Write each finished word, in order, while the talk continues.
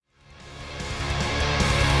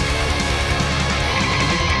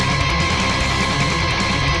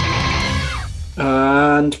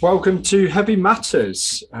And welcome to Heavy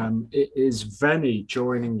Matters. It is Venny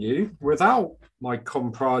joining you without my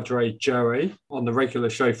compadre Joey on the regular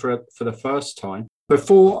show for the first time.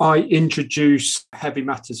 Before I introduce Heavy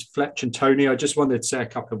Matters Fletch and Tony, I just wanted to say a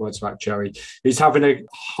couple of words about Joey. He's having a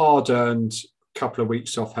hard-earned couple of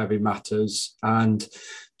weeks off Heavy Matters, and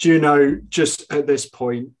just at this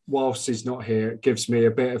point, whilst he's not here, it gives me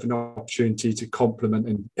a bit of an opportunity to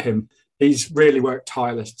compliment him. He's really worked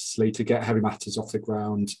tirelessly to get Heavy Matters off the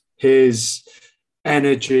ground. His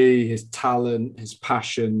energy, his talent, his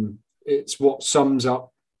passion, it's what sums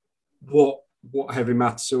up what Heavy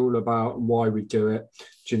Matters is all about and why we do it.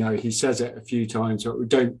 He says it a few times, but we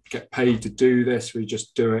don't get paid to do this. We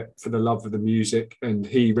just do it for the love of the music. And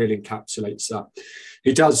he really encapsulates that.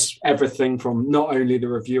 He does everything from not only the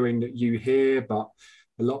reviewing that you hear, but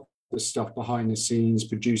a lot of the stuff behind the scenes,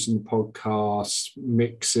 producing the podcast,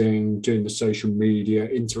 mixing, doing the social media,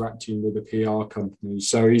 interacting with the PR company.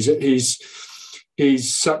 So he's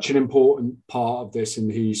such an important part of this, and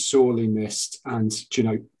he's sorely missed. And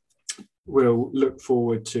we'll look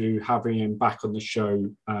forward to having him back on the show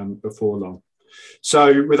before long.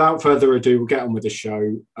 So without further ado, we'll get on with the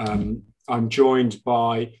show. I'm joined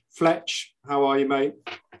by Fletch. How are you, mate?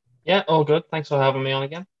 Yeah, all good. Thanks for having me on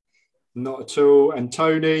again. Not at all. And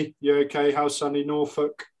Tony, you okay? How's sunny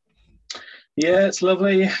Norfolk? Yeah, it's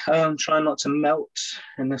lovely. Trying not to melt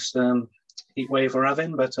in this heat wave we're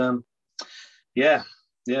having, but yeah,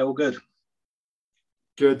 all good.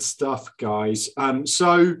 Good stuff, guys.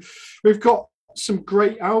 So we've got some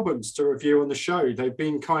great albums to review on the show. They've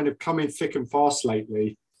been kind of coming thick and fast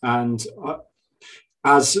lately, and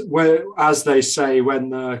as they say, when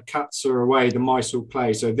the cats are away, the mice will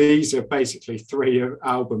play. So these are basically three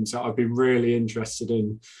albums that I've been really interested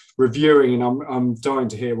in reviewing, and I'm dying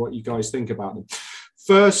to hear what you guys think about them.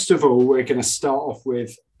 First of all, we're going to start off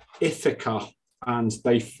with Ithaca and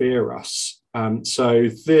They Fear Us. So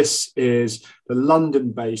this is the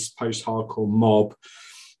London-based post-hardcore mob.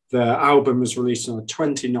 The album was released on the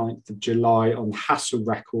 29th of July on Hassle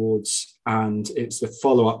Records, and it's the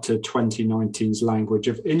follow-up to 2019's Language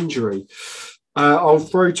of Injury. I'll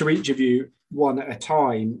throw to each of you one at a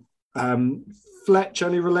time. Fletch,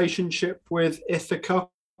 any relationship with Ithaca?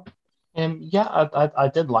 Yeah, I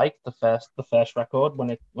did like the first record when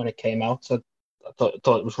it came out. So I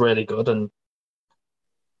thought it was really good and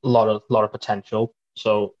a lot of potential.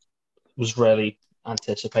 So was really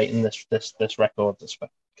anticipating this record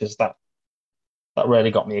because that really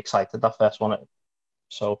got me excited, that first one.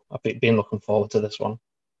 So I've been looking forward to this one.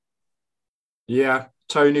 Yeah.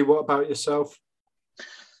 Tony, what about yourself?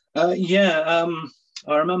 I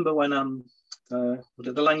remember when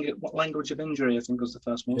the Language of Injury, I think, was the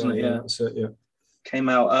first one, wasn't it? Yeah, that's it, yeah. Came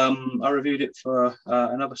out. I reviewed it for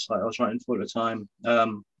another site I was writing for at the time.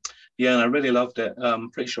 And I really loved it. I'm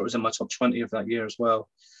pretty sure it was in my top 20 of that year as well.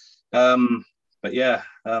 But yeah,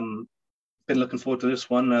 been looking forward to this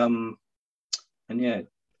one. And yeah,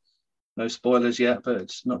 no spoilers yet, but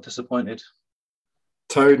it's not disappointed.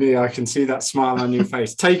 Tony, I can see that smile on your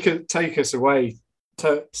face. Take us away.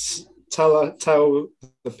 Tell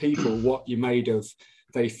the people what you made of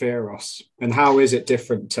They Fear Us, and how is it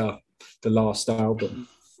different to the last album?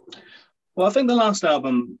 Well, I think the last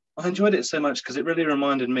album, I enjoyed it so much because it really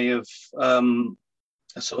reminded me of a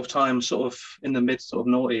sort of time, sort of in the mid sort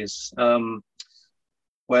of noughties,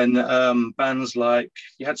 when bands like,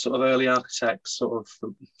 you had sort of early Architects, sort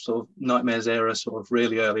of Nightmares era, sort of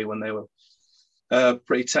really early, when they were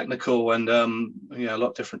pretty technical and a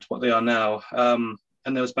lot different to what they are now.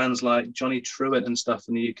 And there was bands like Johnny Truant and stuff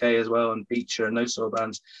in the UK as well, and Beecher and those sort of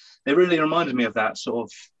bands. They really reminded me of that sort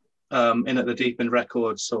of in at the Deep End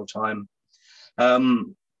Records sort of time.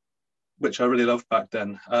 Which I really loved back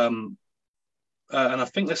then. And I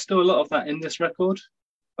think there's still a lot of that in this record,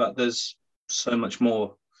 but there's so much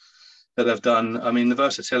more that they've done. I mean, the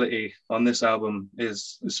versatility on this album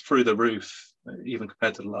is through the roof, even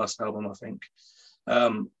compared to the last album, I think.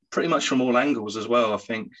 Pretty much from all angles as well, I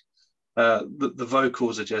think. The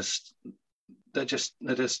vocals are just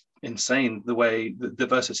insane, the way, the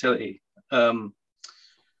versatility.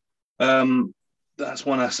 That's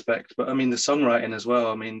one aspect, but I mean the songwriting as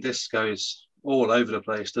well. I mean, this goes all over the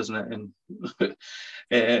place, doesn't it?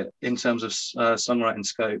 In terms of songwriting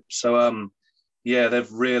scope. So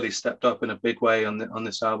they've really stepped up in a big way on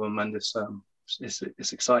this album, and it's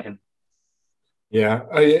exciting. Yeah,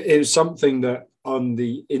 it was something that on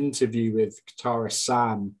the interview with guitarist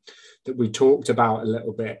Sam that we talked about a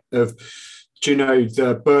little bit of,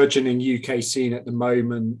 the burgeoning UK scene at the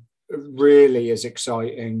moment really is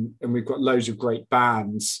exciting, and we've got loads of great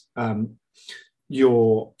bands.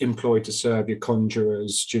 you're employed to serve your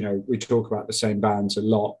conjurers. You know, we talk about the same bands a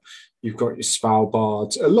lot. You've got your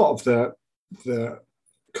Svalbards, a lot of the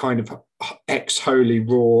kind of ex-Holy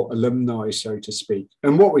Raw alumni, so to speak.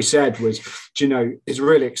 And what we said was, you know, is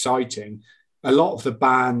really exciting. A lot of the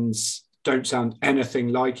bands don't sound anything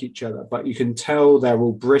like each other, but you can tell they're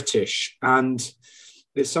all British. And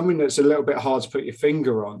it's something that's a little bit hard to put your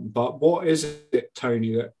finger on. But what is it,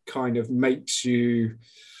 Tony, that kind of makes you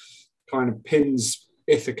kind of pins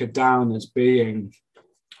Ithaca down as being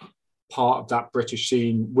part of that British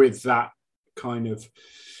scene with that kind of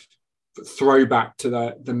throwback to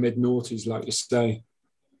the mid-noughties, like you say?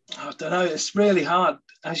 I don't know. It's really hard.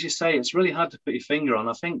 As you say, it's really hard to put your finger on.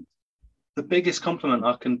 I think the biggest compliment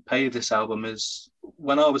I can pay this album is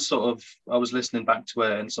when I was listening back to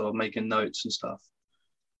it and sort of making notes and stuff.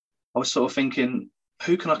 I was sort of thinking,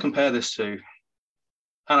 who can I compare this to?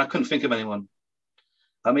 And I couldn't think of anyone.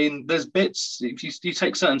 I mean, there's bits, if you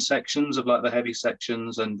take certain sections of like the heavy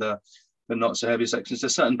sections and the not so heavy sections,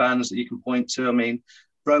 there's certain bands that you can point to. I mean,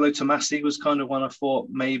 Rolo Tomasi was kind of one I thought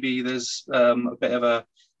maybe there's a bit of a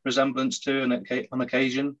resemblance to on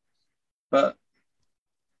occasion, but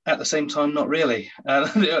at the same time, not really.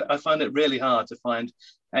 I find it really hard to find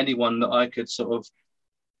anyone that I could sort of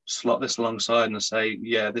slot this alongside and say,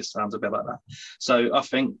 yeah, this sounds a bit like that. So I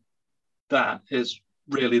think that is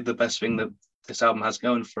really the best thing that this album has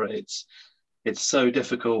going for it. It's so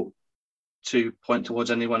difficult to point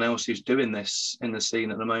towards anyone else who's doing this in the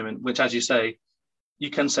scene at the moment, which, as you say, you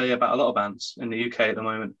can say about a lot of bands in the UK at the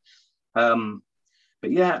moment.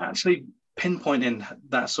 But yeah, actually pinpointing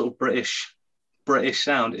that sort of British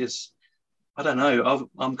sound is, I don't know,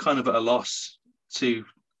 I'm kind of at a loss to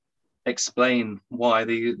explain why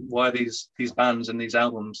these bands and these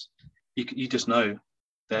albums, you just know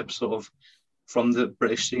they're sort of from the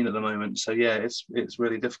British scene at the moment. So yeah, it's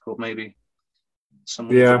really difficult. Maybe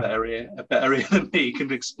someone with a better ear than me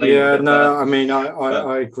can explain. Yeah, no, better. I mean,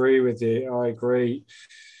 I agree with you. I agree.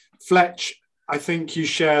 Fletch, I think you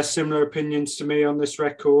share similar opinions to me on this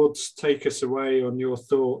record. Take us away on your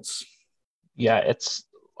thoughts. Yeah, it's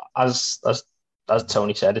as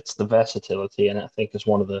Tony said, it's the versatility, and I think it's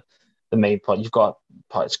one of the main points. You've got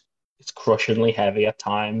parts, it's crushingly heavy at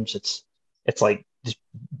times. It's like this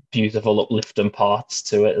beautiful uplifting parts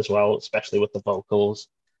to it as well, especially with the vocals.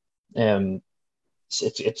 It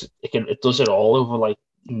does it all over like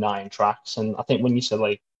 9 tracks, and I think when you said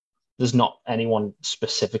like there's not anyone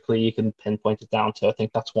specifically you can pinpoint it down to, I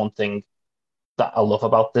think that's one thing that I love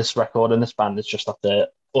about this record and this band is just that they're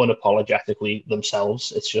unapologetically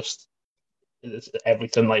themselves. It's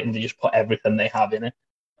everything, like they just put everything they have in it,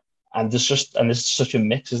 and there's such a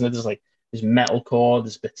mix, isn't it? There's metalcore,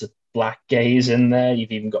 there's bits of black gaze in there.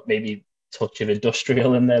 You've even got maybe a touch of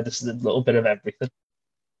industrial in there. There's a little bit of everything,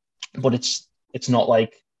 but it's not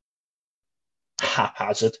like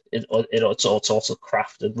haphazard. It's also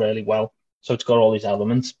crafted really well. So it's got all these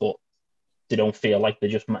elements, but they don't feel like they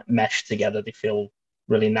just mesh together. They feel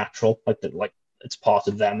really natural, like it's part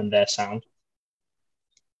of them and their sound.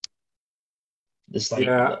 There's like,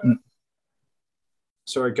 yeah.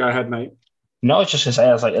 Sorry, go ahead, mate. No, it's just to say,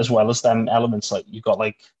 as well as them elements, like you've got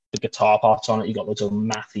like the guitar parts on it, you got loads of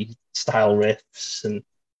mathy style riffs, and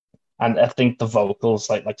I think the vocals,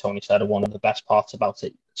 like Tony said, are one of the best parts about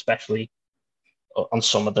it, especially on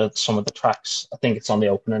some of the tracks. I think it's on the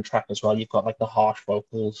opening track as well. You've got like the harsh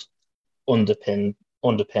vocals underpinning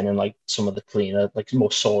like some of the cleaner, like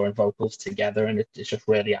more soaring vocals together, and it just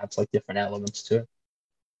really adds like different elements to it.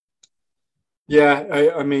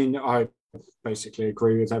 Yeah, I mean, I basically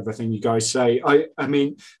agree with everything you guys say. I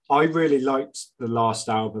mean, I really liked the last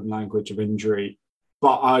album, Language of Injury,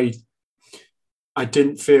 but I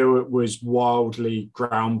didn't feel it was wildly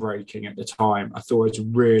groundbreaking at the time. I thought it was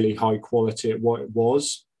really high quality at what it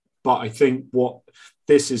was. But I think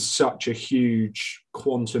this is such a huge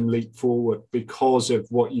quantum leap forward because of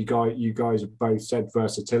what you guys have both said,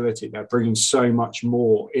 versatility. They're bringing so much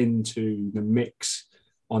more into the mix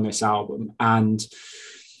on this album. And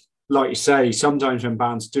like you say, sometimes when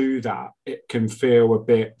bands do that, it can feel a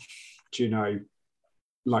bit,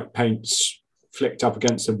 like paint's flicked up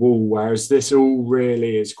against the wall, whereas this all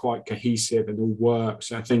really is quite cohesive and all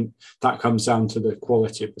works. And I think that comes down to the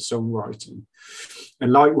quality of the songwriting.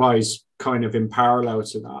 And likewise, kind of in parallel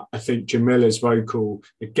to that, I think Jamila's vocal,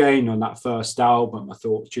 again, on that first album, I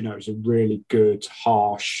thought, it was a really good,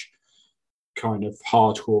 harsh, kind of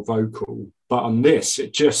hardcore vocal. But on this,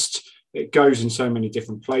 it just it goes in so many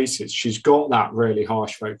different places. She's got that really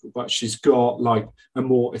harsh vocal, but she's got like a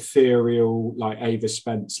more ethereal, like Ava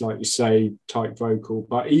Spence, like you say, type vocal.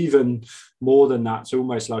 But even more than that, it's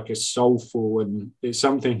almost like a soulful, and it's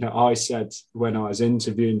something that I said when I was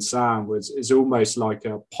interviewing Sam, was it's almost like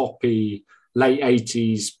a poppy late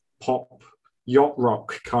 80s pop yacht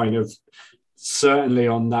rock kind of, certainly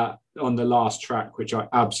on the last track, which I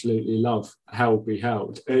absolutely love, Held Be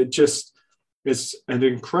Held. It's an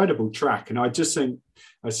incredible track, and I just think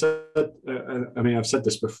I've said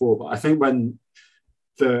this before, but I think when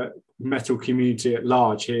the metal community at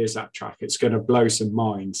large hears that track, it's going to blow some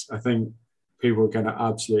minds. I think people are going to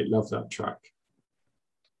absolutely love that track.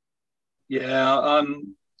 Yeah,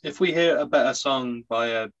 if we hear a better song by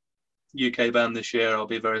a UK band this year, I'll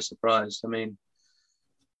be very surprised. I mean,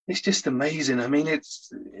 it's just amazing. I mean,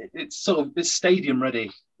 it's stadium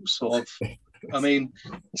ready, sort of. I mean,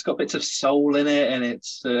 it's got bits of soul in it, and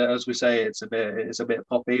it's as we say, it's a bit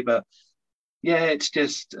poppy, but yeah, it's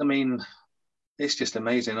just amazing.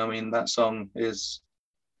 I mean, that song that's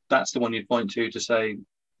the one you'd point to say,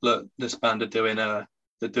 look, this band they're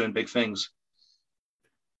doing big things.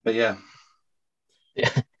 But yeah.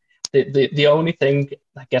 The only thing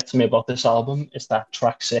that gets me about this album is that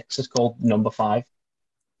track 6 is called Number 5.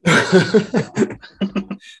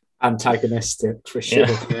 Antagonistic for sure.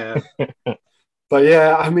 Yeah. But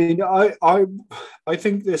yeah, I mean, I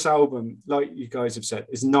think this album, like you guys have said,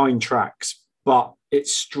 is 9 tracks, but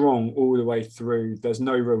it's strong all the way through. There's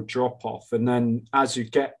no real drop off. And then as you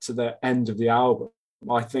get to the end of the album,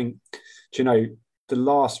 I think, the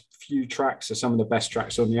last few tracks are some of the best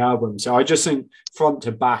tracks on the album. So I just think front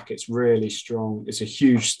to back, it's really strong. It's a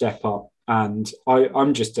huge step up. And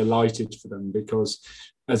I'm just delighted for them because,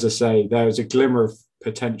 as I say, there's a glimmer of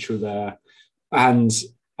potential there. And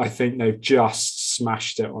I think they've just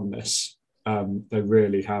smashed it on this. They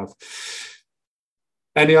really have.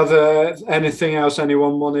 Anything else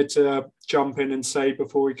anyone wanted to jump in and say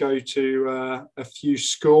before we go to a few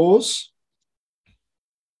scores?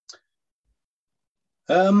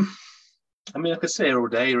 I mean, I could sit here all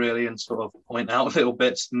day really and sort of point out little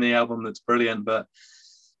bits in the album that's brilliant, but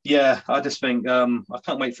yeah, I just think I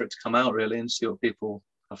can't wait for it to come out really and see what people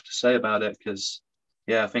have to say about it, because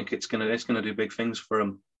yeah, I think it's gonna do big things for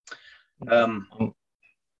them. I'm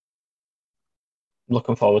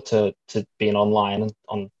looking forward to being online and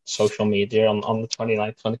on social media on the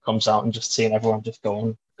 29th when it comes out, and just seeing everyone just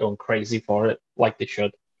going crazy for it like they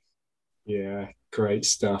should. Yeah, great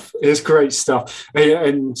stuff. It's great stuff.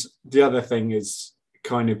 And the other thing is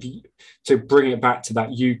kind of to bring it back to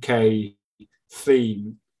that UK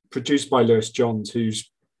theme, produced by Lewis Johns,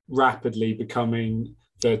 who's rapidly becoming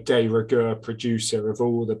the de rigueur producer of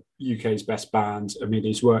all the UK's best bands. I mean,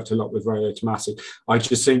 he's worked a lot with Ray Automatic. I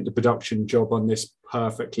just think the production job on this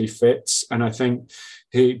perfectly fits. And I think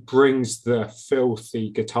he brings the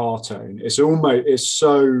filthy guitar tone. It's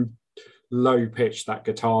so low pitch, that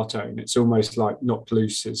guitar tone. It's almost like Knocked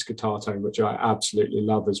Loose's guitar tone, which I absolutely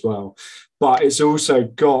love as well. But it's also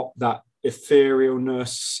got that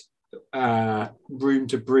etherealness, room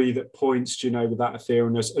to breathe at points, with that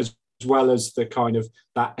etherealness, as well as the kind of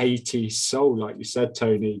that 80s soul, like you said,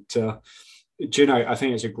 Tony. I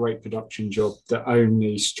think it's a great production job that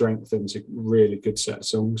only strengthens a really good set of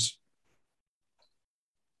songs.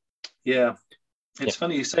 Yeah. It's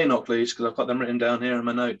funny you say Knocked Loose, because I've got them written down here in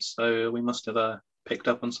my notes, so we must have picked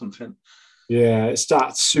up on something. Yeah, it's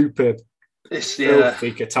that super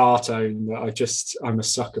filthy guitar tone that I'm a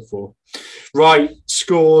sucker for. Right,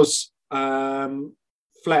 scores.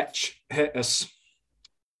 Fletch, hit us.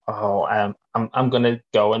 Oh, I'm gonna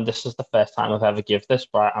go, and this is the first time I've ever give this,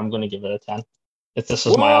 but I'm gonna give it a 10. This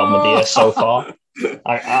is my album of the year so far.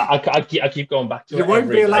 I keep going back to it. You won't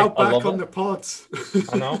be allowed back on the pod.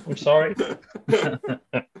 I know. I'm sorry.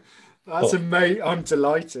 That's amazing. I'm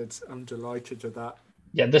delighted. With that.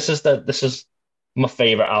 Yeah, this is my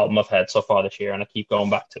favorite album I've heard so far this year, and I keep going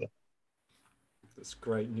back to it. That's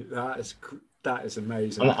great. That is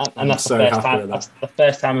amazing. And that's so happy with that. That's the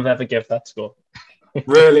first time I've ever given that score.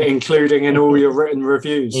 Really, including in all your written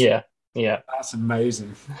reviews. Yeah. That's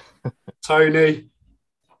amazing. Tony,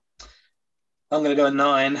 I'm going to go a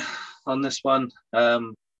 9 on this one.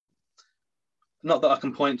 Not that I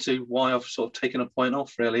can point to why I've sort of taken a point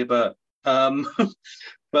off, really, but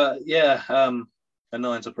yeah, a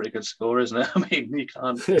 9's a pretty good score, isn't it? I mean, you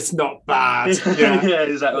can't. It's not bad. Yeah,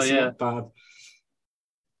 exactly. It's not bad.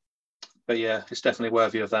 But yeah, it's definitely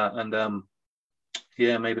worthy of that, and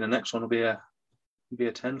yeah, maybe the next one will be a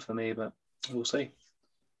 10 for me, but we'll see.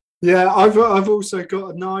 Yeah, I've also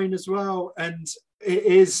got a 9 as well, and it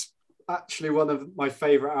is actually one of my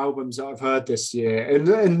favorite albums that I've heard this year.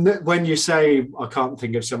 And when you say I can't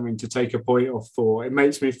think of something to take a point off for, it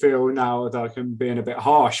makes me feel now that I'm being a bit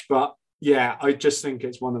harsh. But yeah, I just think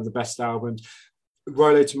it's one of the best albums.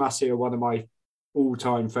 Rolo Tomassi are one of my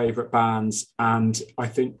all-time favorite bands, and I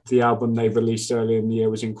think the album they released earlier in the year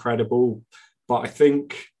was incredible. But I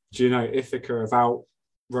think, Ithaca without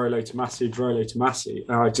Rolo Tomassi.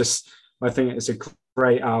 I think it's a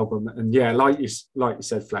great album. And yeah, like you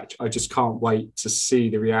said, Fletch, I just can't wait to see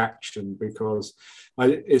the reaction, because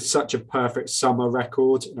it's such a perfect summer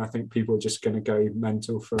record, and I think people are just going to go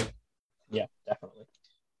mental for it. Yeah, definitely.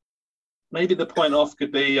 Maybe the point off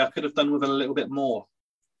could be I could have done with a little bit more.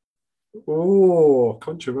 Oh,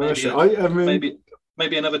 controversial.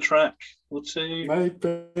 Maybe another track or two.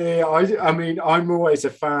 Maybe. I'm always a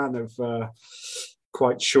fan of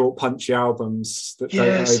quite short, punchy albums that don't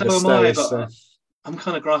overstay. So am I, but I'm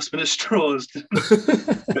kind of grasping at straws.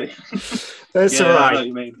 That's all right. I know what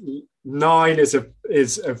you mean. 9 is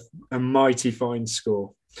a mighty fine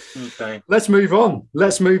score. Okay. Let's move on.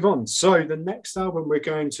 So the next album we're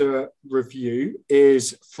going to review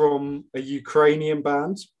is from a Ukrainian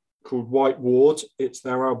band called White Ward. It's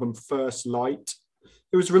their album First Light.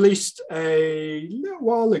 It was released a little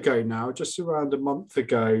while ago now, just around a month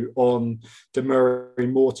ago on the Murray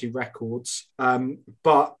Morty Records.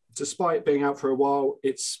 But despite being out for a while,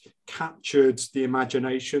 it's captured the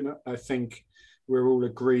imagination, I think we're all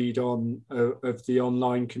agreed on, of the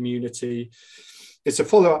online community. It's a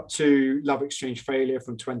follow-up to Love Exchange Failure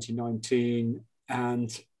from 2019,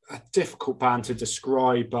 and a difficult band to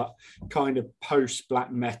describe, but kind of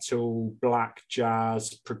post-black metal, black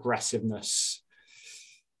jazz, progressiveness.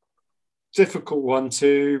 Difficult one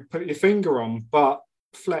to put your finger on, but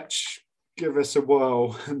Fletch, give us a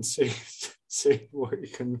whirl and see what you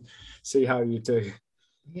can see how you do.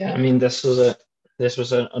 Yeah, I mean, this was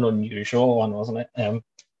an unusual one, wasn't it?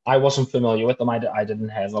 I wasn't familiar with them. I didn't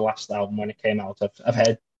hear the last album when it came out. I've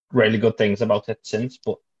heard really good things about it since,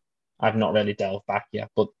 but I've not really delved back yet.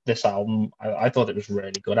 But this album, I thought it was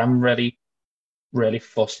really good. I'm really, really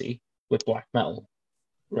fussy with black metal,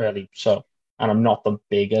 really. So, and I'm not the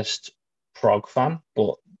biggest prog fan,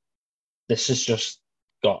 but this has just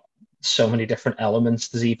got so many different elements.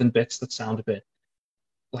 There's even bits that sound a bit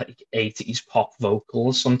like 80s pop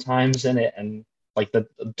vocals sometimes in it, and like the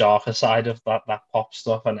darker side of that pop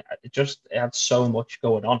stuff, and it had so much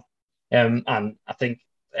going on. And I think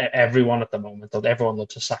everyone at the moment, everyone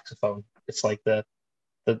loves a saxophone. It's like the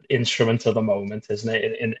instrument of the moment, isn't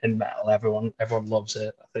it? In metal, everyone loves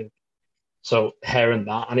it, I think. So hearing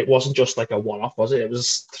that, and it wasn't just like a one-off, was it? It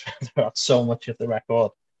was throughout so much of the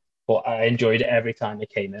record, but I enjoyed it every time it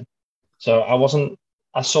came in. So I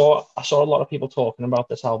saw a lot of people talking about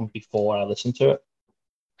this album before I listened to it,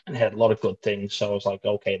 and heard a lot of good things. So I was like,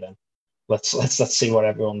 okay, then let's see what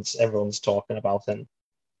everyone's talking about. And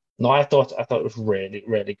no, I thought it was really,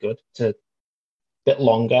 really good. It's a bit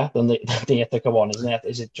longer than the Ithaca one, isn't it?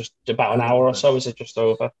 Is it just about an hour or so? Is it just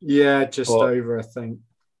over? Yeah, over, I think.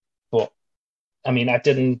 But I mean, I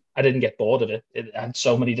didn't get bored of it. It had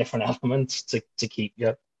so many different elements to keep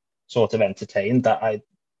you sort of entertained that I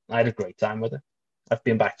had a great time with it. I've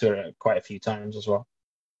been back to it quite a few times as well.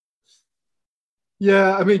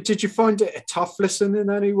 Yeah, I mean, did you find it a tough listen in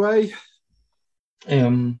any way?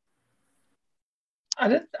 I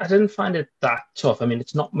didn't find it that tough. I mean,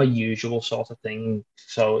 it's not my usual sort of thing,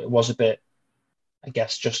 so it was a bit, I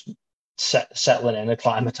guess, just settling in,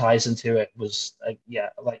 acclimatizing to it was, I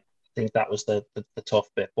think that was the tough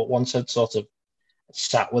bit. But once I'd sort of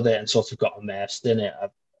sat with it and sort of got immersed in it,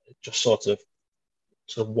 it just sort of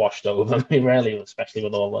washed over me, really, especially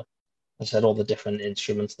with all the different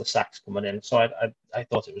instruments, the sax coming in. So I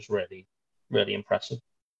thought it was really, really impressive.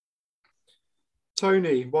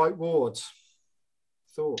 Tony, White Ward,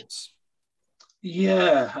 thoughts?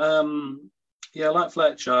 Yeah, like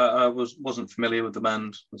Fletch, I wasn't familiar with the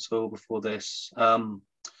band at all before this.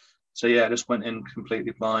 So yeah, I just went in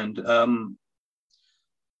completely blind.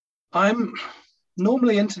 I'm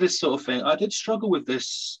normally into this sort of thing. I did struggle with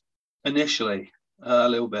this initially a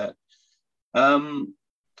little bit.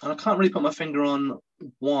 And I can't really put my finger on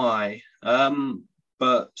why.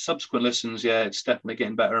 But subsequent listens, yeah, it's definitely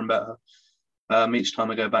getting better and better each time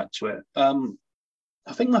I go back to it.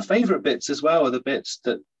 I think my favourite bits as well are the bits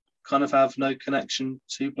that kind of have no connection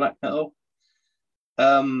to black metal,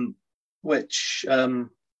 and there's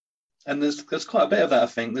quite a bit of that, I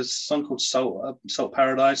think. There's a song called Salt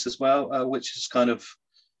Paradise as well, which is kind of,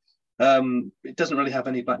 it doesn't really have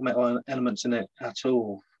any black metal elements in it at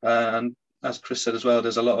all. And as Chris said as well,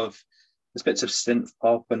 there's bits of synth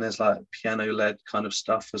pop, and there's like piano-led kind of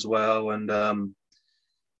stuff as well. And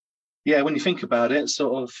yeah, when you think about it,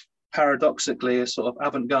 sort of paradoxically, a sort of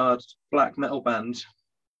avant-garde black metal band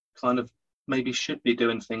kind of maybe should be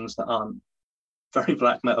doing things that aren't very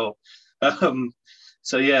black metal. Um,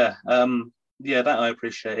 so yeah, that I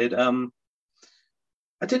appreciated.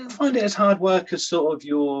 I didn't find it as hard work as sort of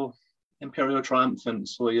your Imperial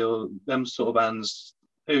Triumphants or your them sort of bands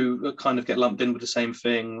who kind of get lumped in with the same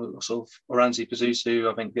thing. Sort of Oranzi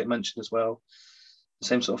Pazuzu, I think, get mentioned as well. The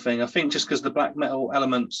same sort of thing. I think just because the black metal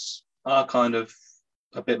elements are kind of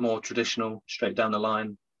a bit more traditional, straight down the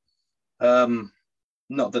line.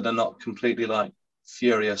 Not that they're not completely like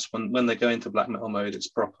furious when they go into black metal mode. It's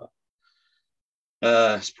proper.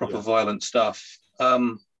 It's proper violent stuff.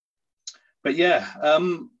 But yeah,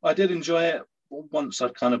 I did enjoy it once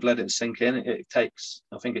I'd kind of let it sink in.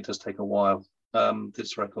 I think it does take a while.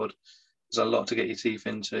 This record, there's a lot to get your teeth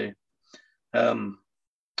into. And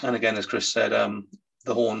again, as Chris said,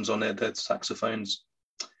 the horns on it, the saxophones,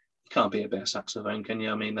 you can't beat a bit of saxophone, can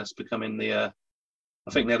you? I mean, that's becoming the,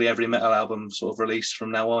 I think nearly every metal album sort of released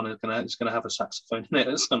from now on is gonna have a saxophone in it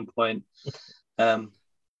at some point.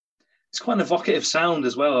 It's quite an evocative sound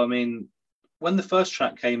as well. I mean, when the first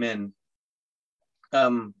track came in,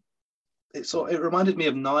 it reminded me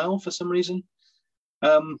of Nile for some reason,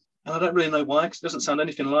 and I don't really know why, because it doesn't sound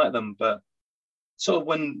anything like them. But sort of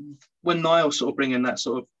when Nile sort of bring in that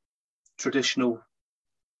sort of traditional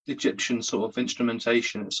Egyptian sort of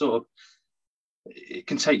instrumentation, it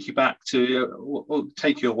can take you back to, or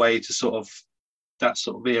take you away to sort of that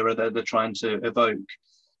sort of era that they're trying to evoke.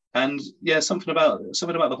 And yeah, something about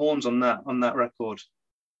the horns on that record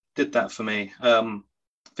did that for me. I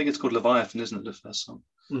think it's called Leviathan, isn't it, the first song?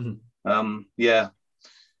 Mm-hmm. Yeah.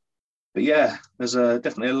 But yeah, there's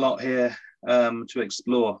definitely a lot here to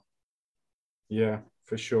explore. Yeah,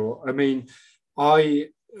 for sure. I mean,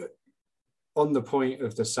 on the point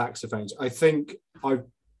of the saxophones, I think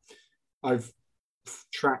I've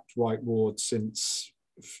tracked White Ward since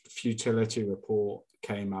Futility Report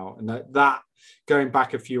came out, and that going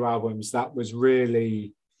back a few albums, that was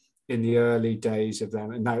really in the early days of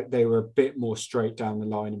them, and they were a bit more straight down the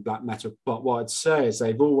line in black metal. But what I'd say is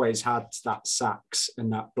they've always had that sax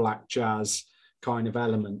and that black jazz kind of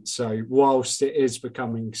element. So whilst it is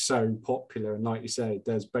becoming so popular, and like you say,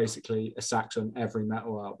 there's basically a sax on every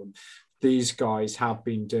metal album, these guys have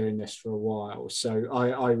been doing this for a while. So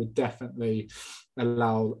I would definitely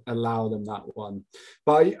allow them that one.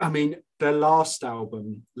 But I mean, their last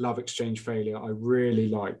album, Love Exchange Failure, I really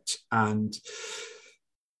liked, and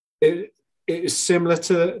it is similar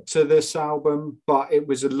to this album, but it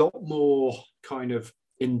was a lot more kind of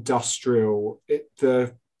industrial.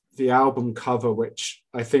 The album cover, which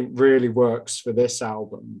I think really works for this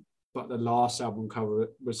album, but the last album cover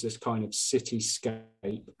was this kind of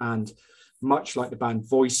cityscape, and much like the band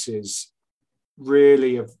Voices,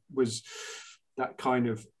 really was that kind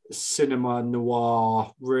of cinema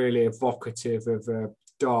noir, really evocative of a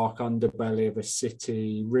dark underbelly of a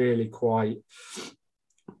city, really quite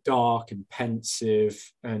dark and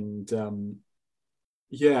pensive. And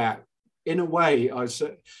in a way,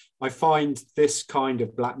 I find this kind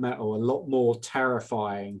of black metal a lot more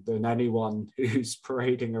terrifying than anyone who's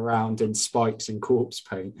parading around in spikes and corpse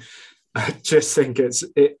paint. I just think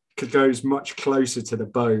it goes much closer to the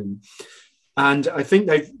bone. And I think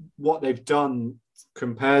what they've done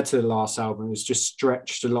compared to the last album is just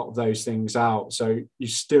stretched a lot of those things out. So you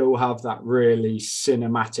still have that really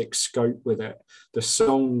cinematic scope with it. The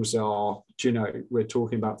songs are, we're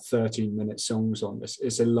talking about 13-minute songs on this.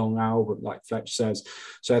 It's a long album, like Fletch says.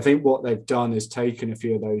 So I think what they've done is taken a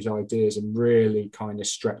few of those ideas and really kind of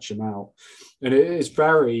stretch them out. And it's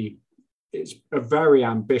a very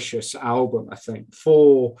ambitious album, I think.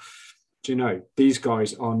 These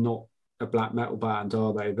guys are not a black metal band,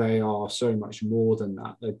 are they? They are so much more than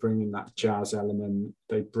that. They bring in that jazz element.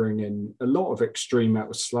 They bring in a lot of extreme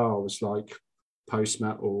metal styles like post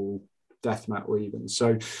metal, death metal even.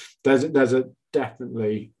 So there's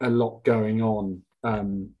definitely a lot going on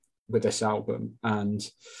with this album. And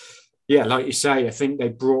yeah, like you say, I think they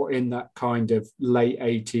brought in that kind of late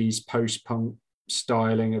 80s post-punk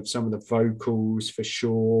styling of some of the vocals for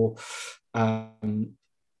sure. I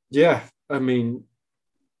mean,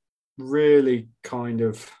 really kind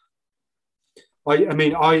of,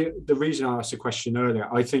 the reason I asked the question earlier,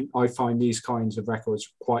 I think I find these kinds of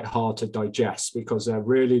records quite hard to digest because they're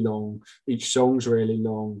really long. Each song's really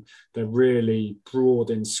long. They're really broad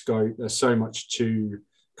in scope. There's so much to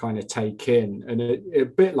kind of take in, and a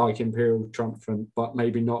bit like Imperial Triumphant, but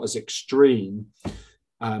maybe not as extreme.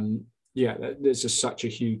 There's just such a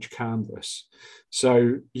huge canvas.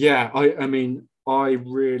 So yeah, I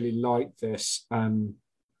really like this.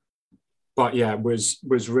 but yeah, was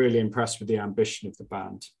really impressed with the ambition of the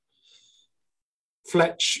band.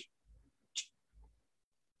 Fletch,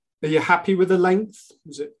 are you happy with the length?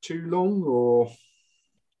 Was it too long or?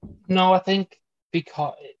 No, I think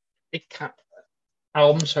because it can't.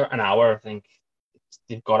 Albums are an hour. I think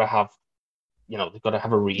they've got to have, they've got to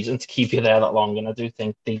have a reason to keep you there that long. And I do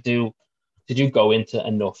think they do go into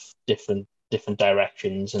enough different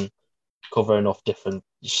directions and cover enough different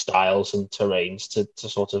styles and terrains to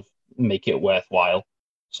sort of make it worthwhile.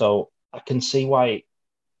 So I can see why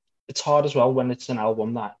it's hard as well when it's an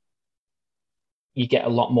album that you get a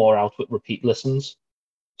lot more out with repeat listens.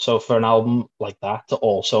 So for an album like that to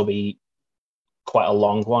also be quite a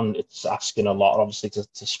long one, it's asking a lot, obviously,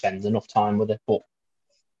 to spend enough time with it. But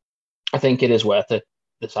I think it is worth it.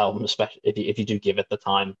 This album, especially if you do give it the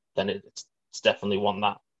time, then it's definitely one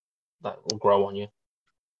that will grow on you.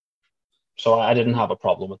 So I didn't have a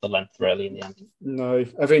problem with the length really in the end. No,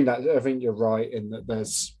 I think you're right in that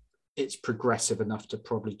it's progressive enough to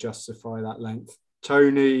probably justify that length.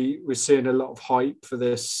 Tony, we're seeing a lot of hype for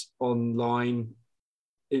this online.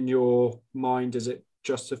 In your mind, is it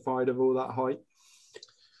justified of all that hype?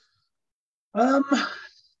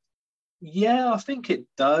 Yeah, I think it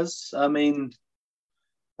does. I mean,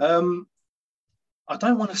 I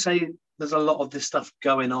don't want to say there's a lot of this stuff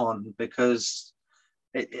going on because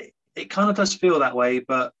it kind of does feel that way.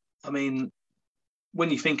 But I mean,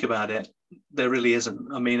 when you think about it, there really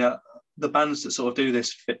isn't. I mean, the bands that sort of do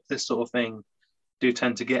this sort of thing do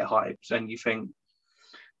tend to get hyped, and you think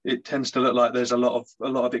it tends to look like there's a lot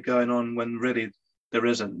of it going on when really there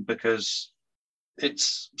isn't, because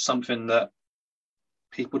it's something that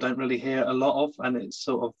people don't really hear a lot of, and it's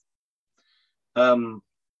sort of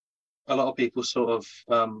a lot of people sort of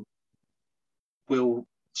will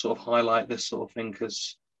sort of highlight this sort of thing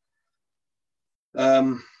because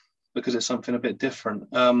it's something a bit different.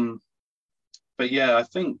 But yeah, I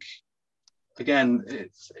think again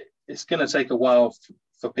it's going to take a while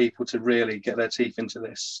for people to really get their teeth into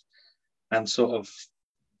this and it's going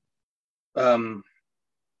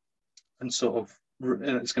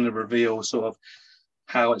to reveal sort of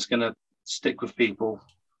how it's going to stick with people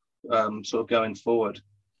sort of going forward.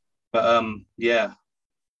 But yeah,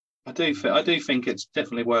 I do think it's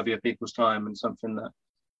definitely worthy of people's time and something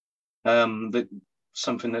that's going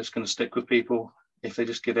to stick with people if they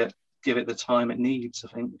just give it the time it needs, I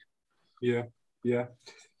think. Yeah.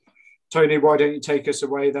 Tony, why don't you take us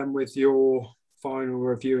away then with your final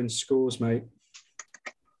review and scores, mate?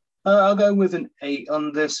 I'll go with an 8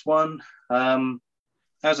 on this one.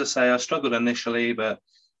 As I say, I struggled initially, but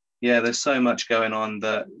yeah, there's so much going on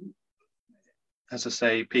that, as I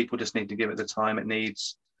say, people just need to give it the time it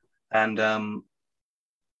needs, and yeah,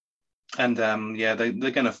 they're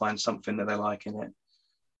going to find something that they like in it.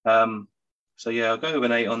 So yeah, I'll go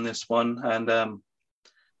with an 8 on this one, and I'll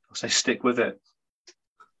say stick with it.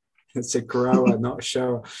 It's a grower, not a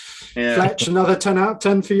shower. Yeah. Fletch, another 10 out of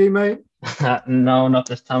 10 for you, mate? No, not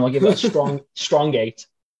this time. I'll give it a strong 8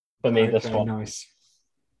 for me. Okay, this one. Nice.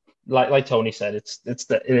 Like Tony said, it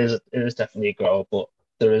is definitely a grower, but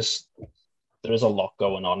there is a lot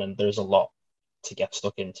going on, and there's a lot to get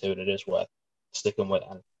stuck into, and it is worth sticking with.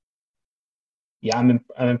 And yeah, I'm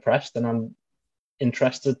impressed, and I'm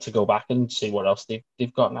interested to go back and see what else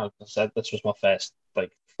they've got now. I said this was my first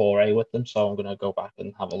foray with them, so I'm going to go back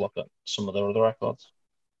and have a look at some of their other records.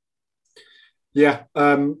 Yeah,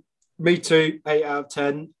 me too. 8 out of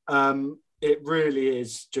 10. It really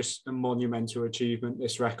is just a monumental achievement,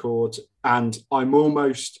 this record, and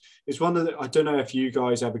it's one of the, I don't know if you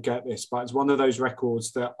guys ever get this, but it's one of those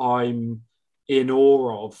records that I'm in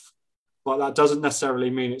awe of, but that doesn't necessarily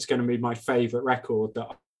mean it's going to be my favorite record that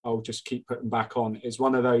I'll just keep putting back on. It's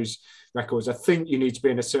one of those records I think you need to be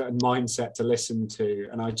in a certain mindset to listen to,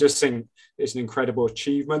 and I just think it's an incredible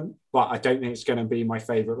achievement, but I don't think it's going to be my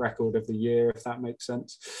favorite record of the year, if that makes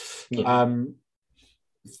sense. Yeah.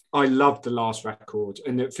 I loved the last record,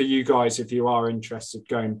 and for you guys, if you are interested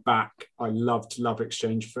going back, I loved Love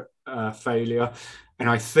Exchange for Failure, and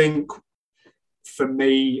I think for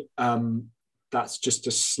me that's just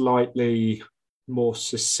a slightly more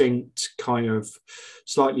succinct, kind of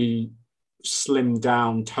slightly slimmed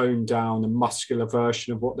down, toned down and muscular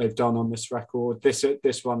version of what they've done on this record. This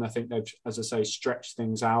one, I think they've, as I say, stretched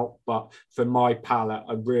things out, but for my palette,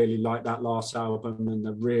 I really like that last album and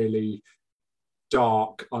the really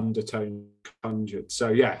dark undertone conjured. So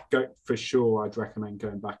yeah, go for sure. I'd recommend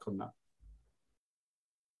going back on that.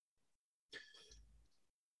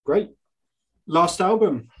 Great. Last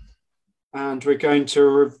album. And we're going to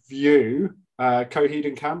review Coheed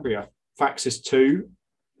and Cambria, Faxes 2,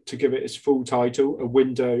 to give it its full title, A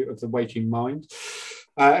Window of the Waking Mind.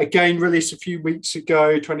 Again, released a few weeks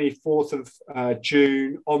ago, 24th of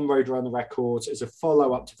June, on Roadrunner Records, as a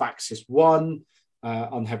follow-up to Vaxis 1,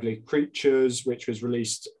 Unheavenly Creatures, which was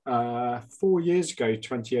released 4 years ago,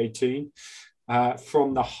 2018,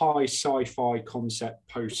 from the high sci-fi concept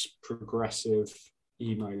post-progressive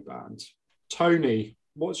emo band. Tony,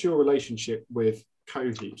 what's your relationship with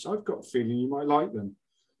Coheed? I've got a feeling you might like them.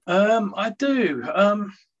 I do.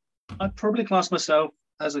 I'd probably class myself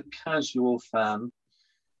as a casual fan.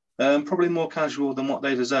 Probably more casual than what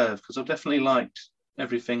they deserve, because I've definitely liked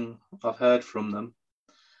everything I've heard from them.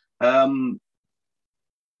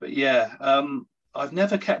 But yeah, I've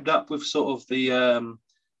never kept up with sort of the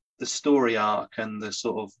story arc and the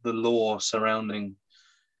sort of the lore surrounding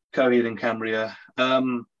Coheed and Cambria,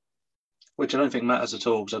 which I don't think matters at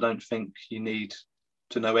all, because I don't think you need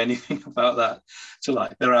to know anything about that to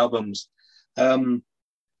like their albums.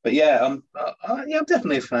 But yeah, I'm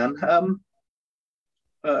definitely a fan.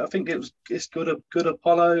 I think it's Good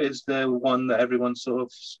Apollo is the one that everyone sort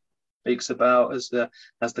of speaks about as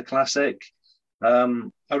the classic.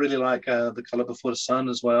 I really like The Colour Before the Sun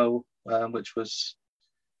as well, which was,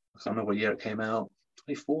 I can't remember what year it came out,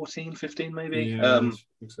 2014, 15 maybe. Yeah,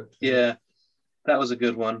 exactly. Yeah, that was a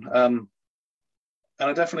good one. And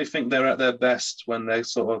I definitely think they're at their best when they're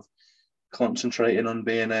sort of concentrating on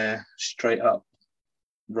being a straight up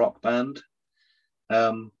rock band.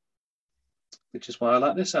 Which is why I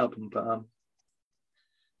like this album, but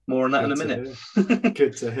more on that in a minute.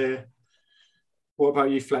 Good to hear. What about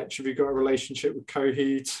you, Fletch? Have you got a relationship with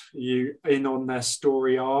Coheed? Are you in on their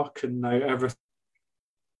story arc and know everything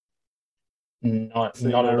Not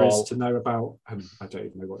there at is all. to know about? I don't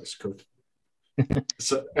even know what it's called.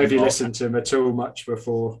 So, have you listened to them at all much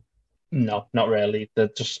before? No, not really. They're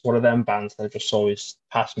just one of them bands that just always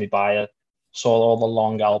passed me by. I saw all the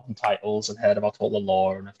long album titles and heard about all the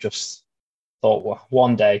lore, and I've just thought, well,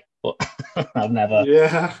 one day, but I've never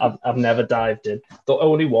dived in. The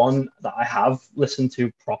only one that I have listened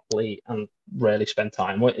to properly and really spent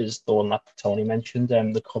time with is the one that Tony mentioned,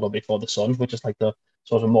 The Colour Before the Sun, which is like the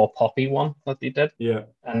sort of more poppy one that they did. Yeah,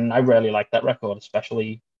 and I really like that record,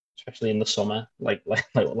 especially in the summer, like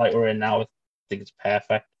we're in now. I think it's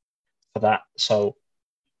perfect for that. So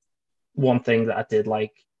one thing that I did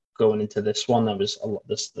like going into this one, there was a lot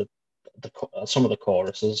some of the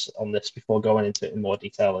choruses on this before going into it in more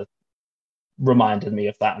detail. It reminded me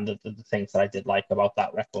of that and the things that I did like about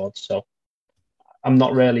that record. So I'm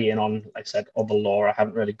not really in on, like I said, other lore. I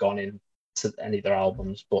haven't really gone into any of their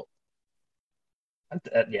albums, but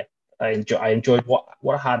yeah, I enjoyed what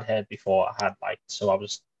I had heard before. I had liked, so I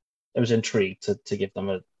was intrigued to give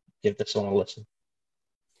this one a listen.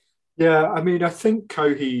 Yeah, I mean, I think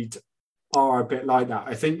Coheed are a bit like that.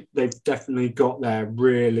 I think they've definitely got their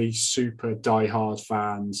really super diehard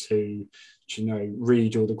fans who,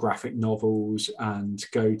 read all the graphic novels and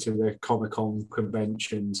go to the Comic-Con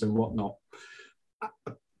conventions and whatnot.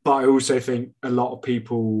 But I also think a lot of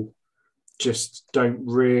people just don't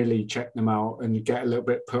really check them out and get a little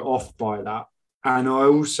bit put off by that. And I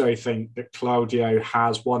also think that Claudio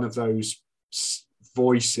has one of those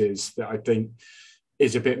voices that I think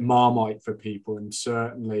is a bit Marmite for people and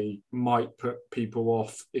certainly might put people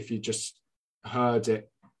off if you just heard it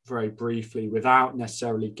very briefly without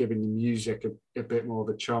necessarily giving the music a bit more of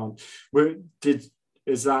a chance.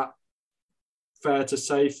 Is that fair to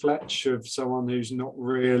say, Fletch, of someone who's not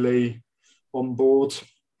really on board?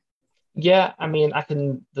 Yeah, I mean,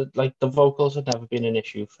 the vocals have never been an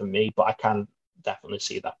issue for me, but I can definitely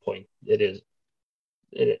see that point. It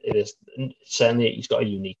is certainly, he's got a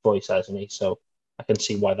unique voice, hasn't he? So I can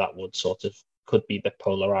see why that could be a bit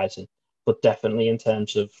polarizing, but definitely in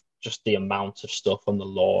terms of just the amount of stuff on the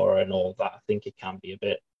lore and all that, I think it can be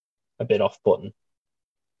a bit off-putting.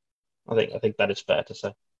 I think that is fair to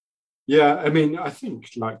say. Yeah, I mean, I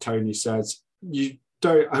think like Tony says,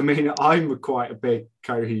 I'm quite a big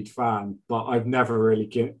Coheed fan, but I've never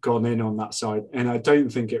really gone in on that side. And I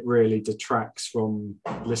don't think it really detracts from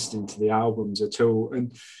listening to the albums at all.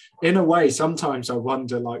 And in a way, sometimes I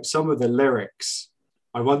wonder, like some of the lyrics,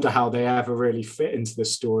 I wonder how they ever really fit into the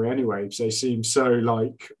story anyway, because they seem so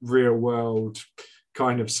like real world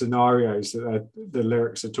kind of scenarios that the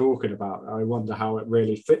lyrics are talking about. I wonder how it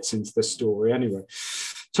really fits into the story anyway.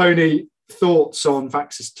 Tony, thoughts on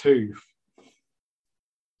Vaxis 2?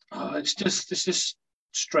 It's just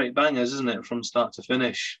straight bangers, isn't it, from start to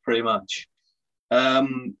finish, pretty much.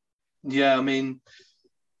 Yeah, I mean,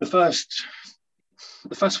 the first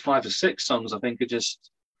 5 or 6 songs, I think, are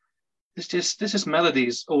there's just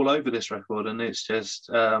melodies all over this record, and it's just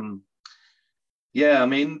yeah, I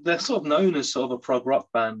mean, they're sort of known as sort of a prog rock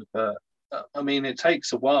band, but I mean, it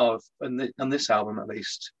takes a while, on this album at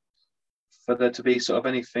least, for there to be sort of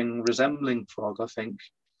anything resembling prog, I think.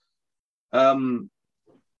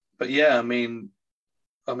 But yeah, I mean,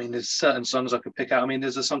 there's certain songs I could pick out. I mean,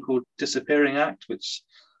 there's a song called "Disappearing Act," which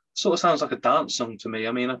sort of sounds like a dance song to me.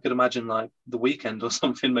 I mean, I could imagine like The Weeknd or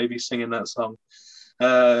something maybe singing that song.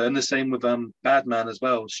 And the same with "Bad Man" as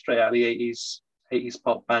well, straight out of the '80s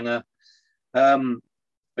pop banger.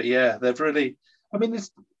 But yeah, they've really. I mean,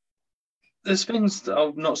 there's things that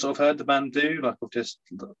I've not sort of heard the band do, like I've just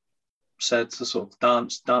said, the sort of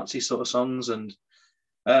dancey sort of songs, and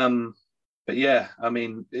but yeah, I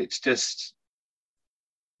mean, it's just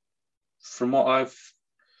from what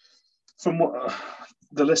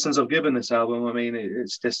the listeners I've given this album, I mean,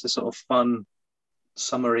 it's just a sort of fun,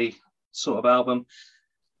 summery sort of album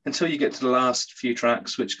until you get to the last few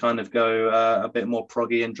tracks, which kind of go a bit more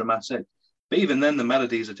proggy and dramatic. But even then, the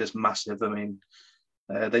melodies are just massive. I mean,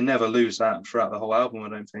 they never lose that throughout the whole album, I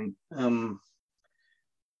don't think.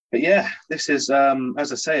 But yeah, this is,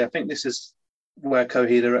 as I say, I think this is where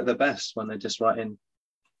Coheed are at their best, when they're just writing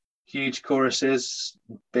huge choruses,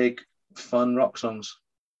 big, fun rock songs.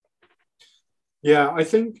 Yeah, I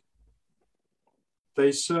think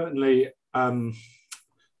they certainly,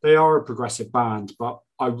 they are a progressive band, but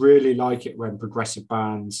I really like it when progressive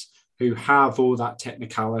bands who have all that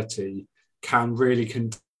technicality can really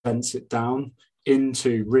condense it down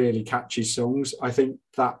into really catchy songs. I think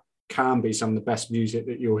that can be some of the best music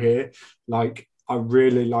that you'll hear. Like, I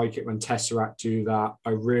really like it when Tesseract do that. I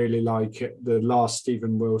really like it. The last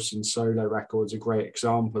Steven Wilson solo record is a great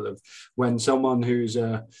example of when someone who's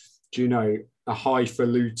a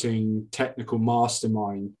highfalutin technical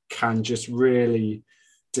mastermind can just really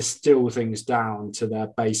distill things down to their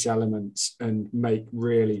base elements and make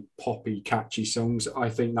really poppy, catchy songs. I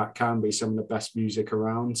think that can be some of the best music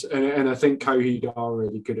around. And I think Coheed are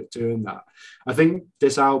really good at doing that. I think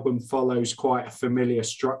this album follows quite a familiar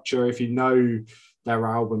structure. If you know their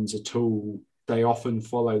albums at all, they often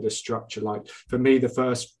follow the structure. Like, for me, the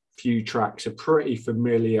first few tracks are pretty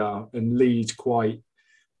familiar and lead quite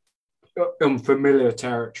unfamiliar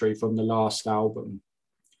territory from the last album.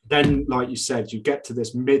 Then, like you said, you get to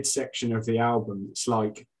this midsection of the album. It's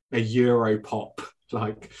like a Euro pop,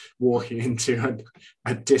 like walking into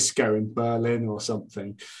a disco in Berlin or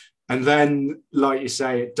something. And then, like you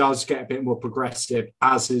say, it does get a bit more progressive,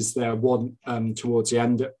 as is their one towards the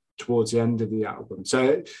end of the album.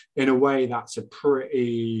 So in a way, that's a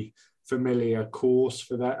pretty familiar course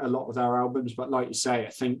for a lot of their albums. But like you say, I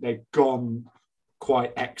think they've gone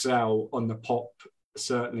quite XL on the pop,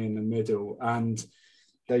 certainly in the middle. And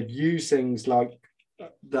they've used things like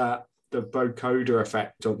the vocoder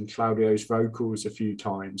effect on Claudio's vocals a few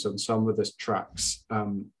times on some of the tracks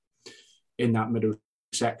in that middle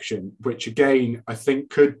section, which again, I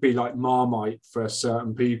think could be like Marmite for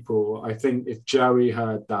certain people. I think if Joey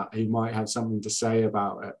heard that, he might have something to say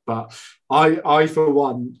about it. But I for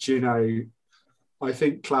one, I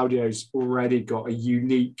think Claudio's already got a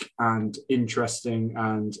unique and interesting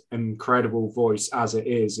and incredible voice as it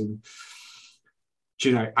is. And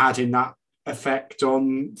adding that effect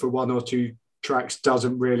on for one or two tracks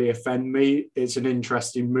doesn't really offend me. It's an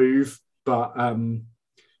interesting move, but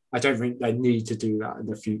I don't think they need to do that in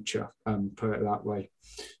the future, put it that way.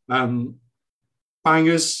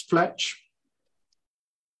 Bangers, Fletch?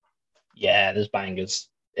 Yeah, there's bangers.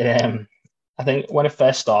 I think when it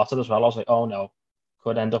first started as well, I was like, oh no,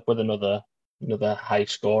 could end up with another high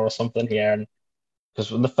score or something here. And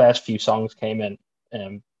because when the first few songs came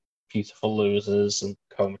in, Beautiful Losers and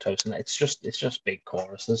Comatose, and it's just big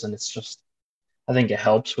choruses, and I think it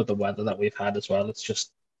helps with the weather that we've had as well. It's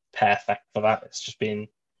just perfect for that. It's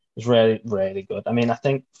really, really good. I mean, I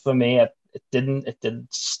think for me, it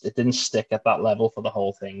didn't stick at that level for the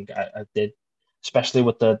whole thing. I did, especially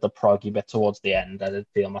with the proggy bit towards the end. I did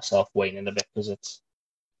feel myself waning a bit, because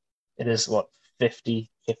it is what 50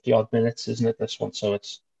 odd minutes, isn't it, this one? So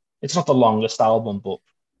it's not the longest album, but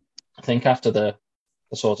I think after the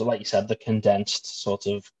sort of, like you said, the condensed sort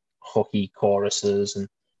of hooky choruses and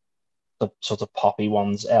the sort of poppy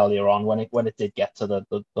ones earlier on, when it did get to the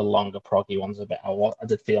longer proggy ones a bit, I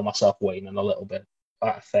did feel myself waning a little bit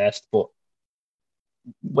at first, but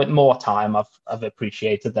with more time, I've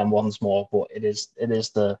appreciated them ones more. But it is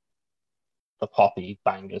the poppy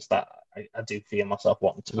bangers that I do feel myself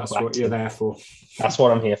wanting to go back to. That's what you're there for. That's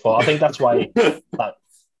what I'm here for. I think that's why that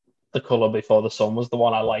The Colour Before the Sun was the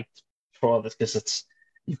one I liked for this, because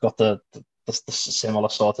you've got the similar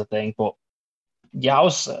sort of thing. But yeah, I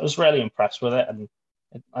was really impressed with it, and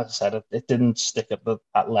as I said, it didn't stick at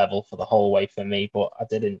that level for the whole way for me, but I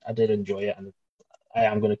did enjoy it, and I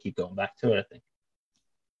am going to keep going back to it, I think.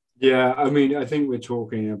 Yeah, I mean, I think we're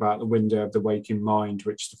talking about The Window of the Waking Mind,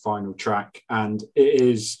 which is the final track, and it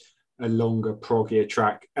is a longer, proggier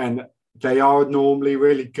track. And they are normally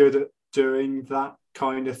really good at doing that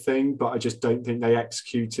kind of thing, but I just don't think they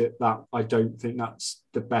execute it that. I don't think that's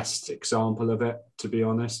the best example of it, to be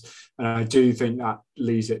honest. And I do think that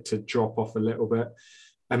leads it to drop off a little bit.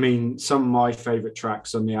 I mean, some of my favorite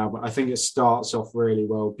tracks on the album, I think it starts off really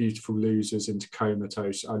well. Beautiful Losers into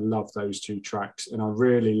Comatose. I love those two tracks. And I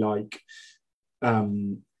really like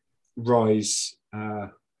Rise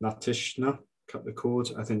Latishna, Cut the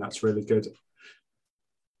Chords. I think that's really good.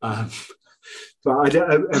 But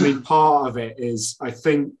I mean, part of it is, I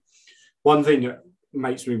think one thing that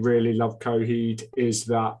makes me really love Coheed is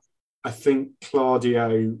that I think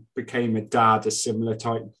Claudio became a dad, a similar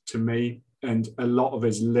type to me. And a lot of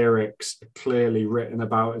his lyrics are clearly written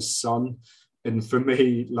about his son. And for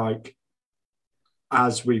me, like,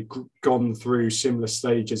 as we've gone through similar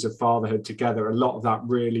stages of fatherhood together, a lot of that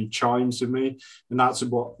really chimes with me. And that's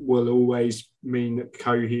what will always mean that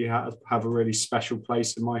Coheed have a really special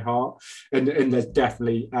place in my heart. And there's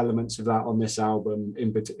definitely elements of that on this album,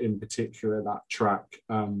 in particular, that track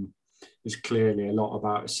is clearly a lot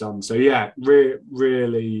about his son. So yeah,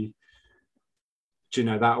 really,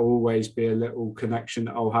 that'll always be a little connection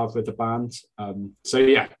that I'll have with the band. So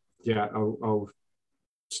yeah, I'll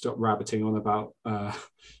stop rabbiting on about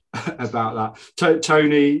about that.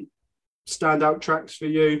 Tony, standout tracks for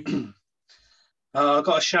you? I've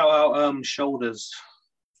got to shout out Shoulders.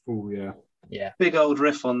 Oh yeah, big old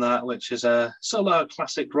riff on that, which is a sort of like a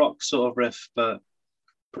classic rock sort of riff, but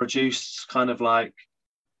produced kind of like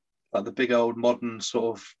the big old modern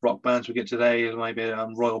sort of rock bands we get today, maybe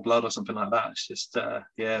Royal Blood or something like that. It's just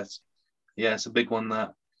it's a big one.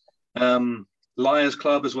 That Liars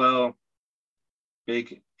Club as well,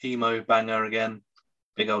 big emo banger again,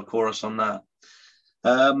 big old chorus on that.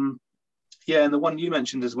 And the one you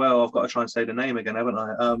mentioned as well, I've got to try and say the name again, haven't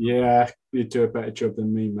I? Yeah, you do a better job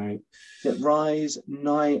than me, mate. Rise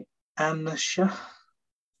Night Anisha,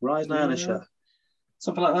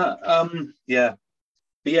 something like that.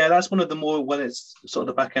 But yeah, that's one of the more, when it's sort of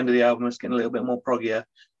the back end of the album, it's getting a little bit more proggier.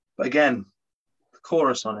 But again, the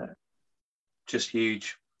chorus on it, just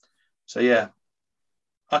huge. So yeah,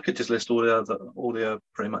 I could just list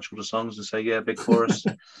pretty much all the songs and say, yeah, big chorus.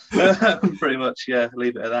 Pretty much, yeah,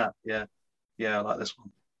 leave it at that. Yeah, I like this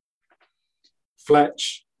one.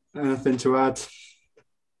 Fletch, anything to add?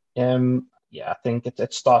 I think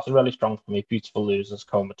it started really strong for me. Beautiful Losers,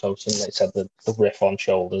 Comatose, and like I said, the riff on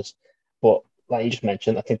Shoulders. But like you just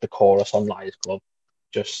mentioned, I think the chorus on Liars Club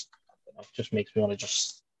just makes me want to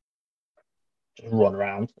just run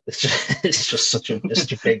around. It's just such a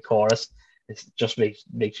big chorus. It just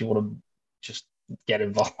makes you want to just get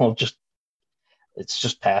involved. It's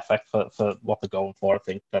just perfect for what they're going for. I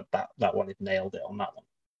think that one, it nailed it on that one.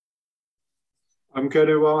 I'm going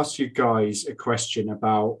to ask you guys a question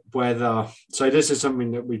about whether, so this is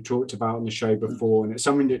something that we've talked about on the show before, and it's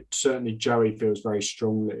something that certainly Joey feels very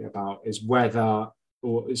strongly about, is whether,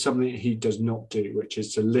 or it's something he does not do, which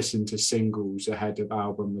is to listen to singles ahead of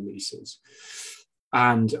album releases.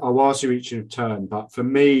 And I'll ask you each in turn, but for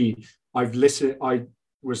me, I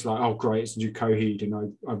was like, oh great, it's a new Coheed,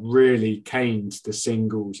 and I really caned the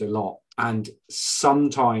singles a lot. And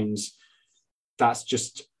sometimes that's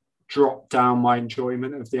just drop down my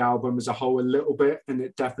enjoyment of the album as a whole a little bit, and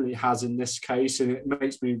it definitely has in this case, and it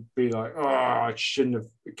makes me be like, oh, I shouldn't have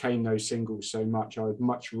caned those singles so much. I would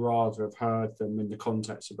much rather have heard them in the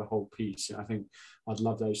context of the whole piece, and I think I'd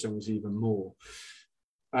love those songs even more.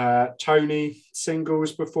 Tony,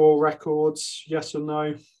 singles before records, yes or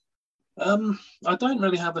no? I don't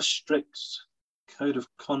really have a strict code of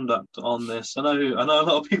conduct on this. I know a lot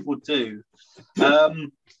of people do,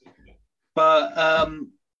 but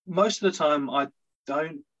most of the time, I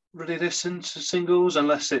don't really listen to singles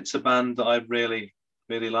unless it's a band that I really,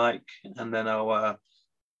 really like, and then I'll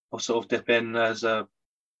sort of dip in as a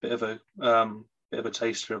bit of a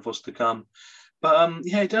taster of what's to come. But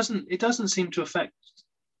it doesn't seem to affect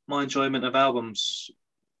my enjoyment of albums.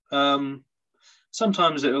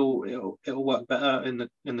 Sometimes it'll work better in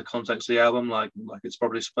the context of the album, like it's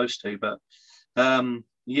probably supposed to. But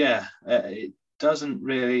it doesn't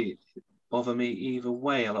really bother me either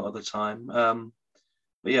way a lot of the time.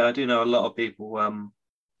 But yeah, I do know a lot of people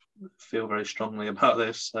feel very strongly about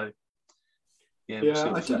this. So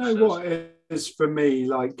yeah, I don't know what it is for me,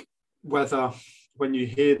 like whether when you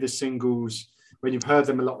hear the singles, when you've heard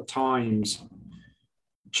them a lot of times,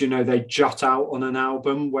 they jut out on an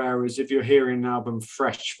album, whereas if you're hearing an album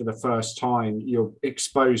fresh for the first time, you're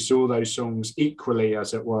exposed to all those songs equally,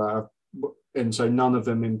 as it were, and so none of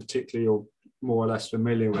them in particular more or less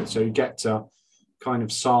familiar with. So you get to kind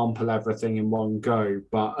of sample everything in one go.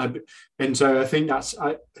 And so I think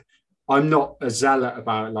I'm not a zealot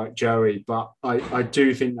about it like Joey, but I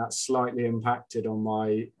do think that's slightly impacted on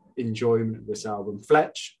my enjoyment of this album.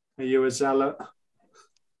 Fletch, are you a zealot?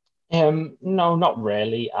 No, not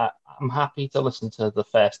really. I'm happy to listen to the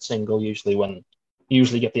first single.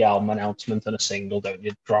 Usually get the album announcement and a single, don't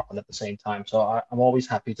you, dropping at the same time. So I'm always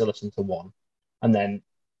happy to listen to one, and then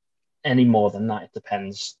any more than that, it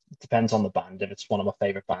depends. It depends on the band. If it's one of my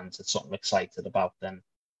favorite bands, it's something I'm excited about, then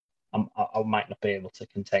I might not be able to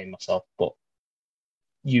contain myself. But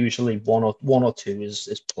usually one or two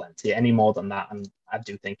is plenty. Any more than that, and I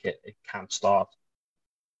do think it can start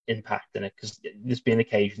impacting it, because there's been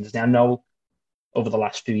occasions. I know over the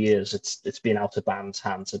last few years it's been out of bands'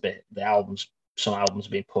 hands a bit. Some albums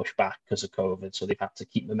have been pushed back because of COVID, so they've had to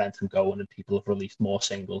keep momentum going, and people have released more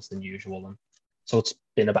singles than usual, and so it's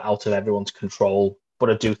been a bit out of everyone's control. But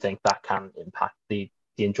I do think that can impact the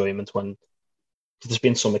enjoyment, when there's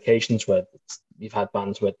been some occasions where you've had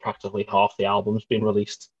bands where practically half the album's been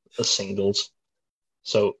released as singles.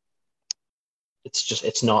 So it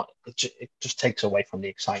just takes away from the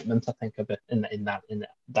excitement, I think, a bit in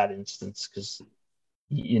that instance, because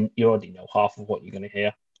you already know half of what you're going to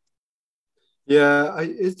hear. Yeah, I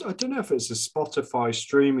don't know if it's a Spotify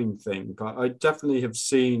streaming thing, but I definitely have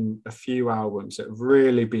seen a few albums that have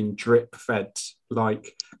really been drip fed,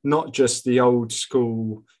 like not just the old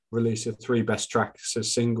school release of 3 best tracks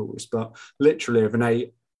as singles, but literally of an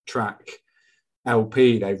 8-track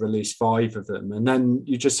LP, they've released 5 of them, and then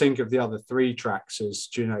you just think of the other 3 tracks as,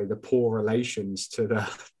 you know, the poor relations to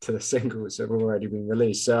the singles that have already been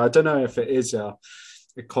released. So I don't know if it is a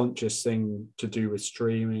conscious thing to do with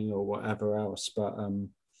streaming or whatever else, but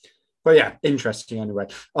yeah, interesting anyway.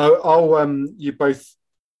 I'll you both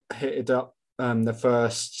hit it up the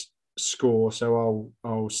first score, so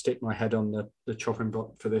I'll stick my head on the chopping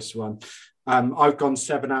block for this one. I've gone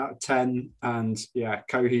 7 out of 10, and yeah,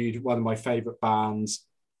 Coheed, one of my favorite bands.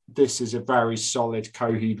 This is a very solid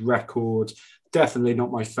Coheed record. Definitely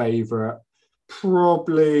not my favorite.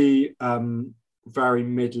 Probably very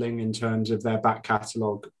middling in terms of their back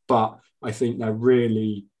catalogue, but I think they're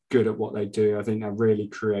really good at what they do. I think they're really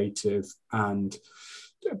creative, and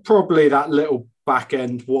probably that little back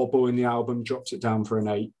end wobble in the album drops it down for an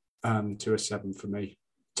 8 to a 7 for me.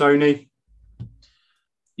 Tony?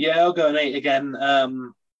 Yeah, I'll go an 8 again.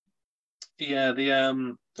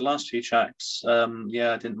 The last few tracks, I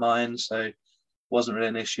didn't mind, so wasn't really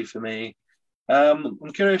an issue for me. I'm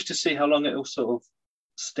curious to see how long it'll sort of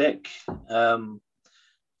stick. I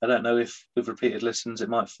don't know if with repeated listens it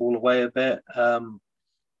might fall away a bit.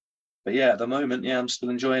 But yeah, at the moment, I'm still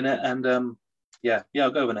enjoying it, and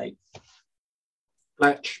I'll go with an 8.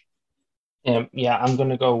 Fletch? I'm going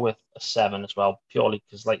to go with a 7 as well, purely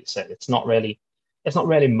because, like you said, it's not really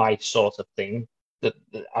my sort of thing. That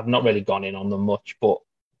I've not really gone in on them much, but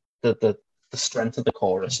the strength of the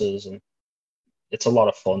choruses, and it's a lot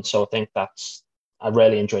of fun. So I think I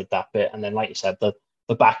really enjoyed that bit. And then, like you said, the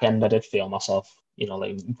back end, I did feel myself,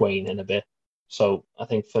 like waning a bit. So I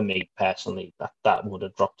think for me personally, that would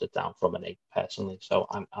have dropped it down from an 8 personally. So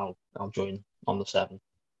I'll join on the 7.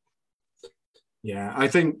 Yeah, I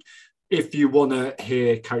think if you want to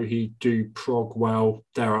hear Coheed do prog well,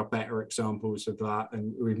 there are better examples of that.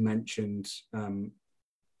 And we've mentioned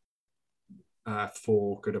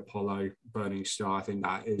For Good Apollo, Burning Star. I think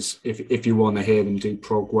that is, if you want to hear them do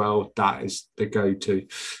prog well, that is the go-to.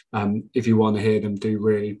 If you want to hear them do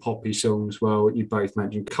really poppy songs well, you both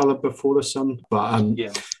mentioned Colour Before the Sun. But I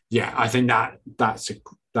think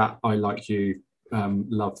that I Like You.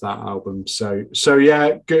 Love that album. So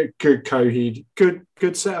yeah, good Coheed,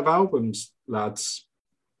 good set of albums, lads.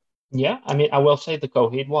 Yeah, I mean, I will say the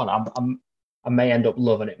Coheed one, I may end up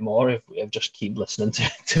loving it more if we just keep listening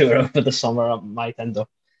to it over the summer. I might end up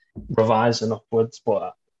revising upwards,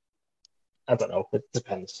 but I don't know. It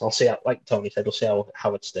depends. I'll see. Like Tony said, we'll see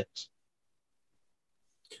how it sticks.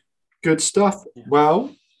 Good stuff. Yeah.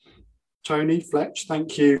 Well, Tony, Fletch,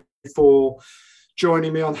 thank you for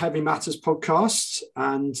joining me on Heavy Matters podcast,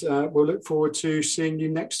 and we'll look forward to seeing you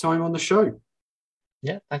next time on the show.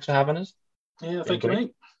 Yeah, thanks for having us. Yeah, thank you,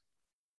 mate.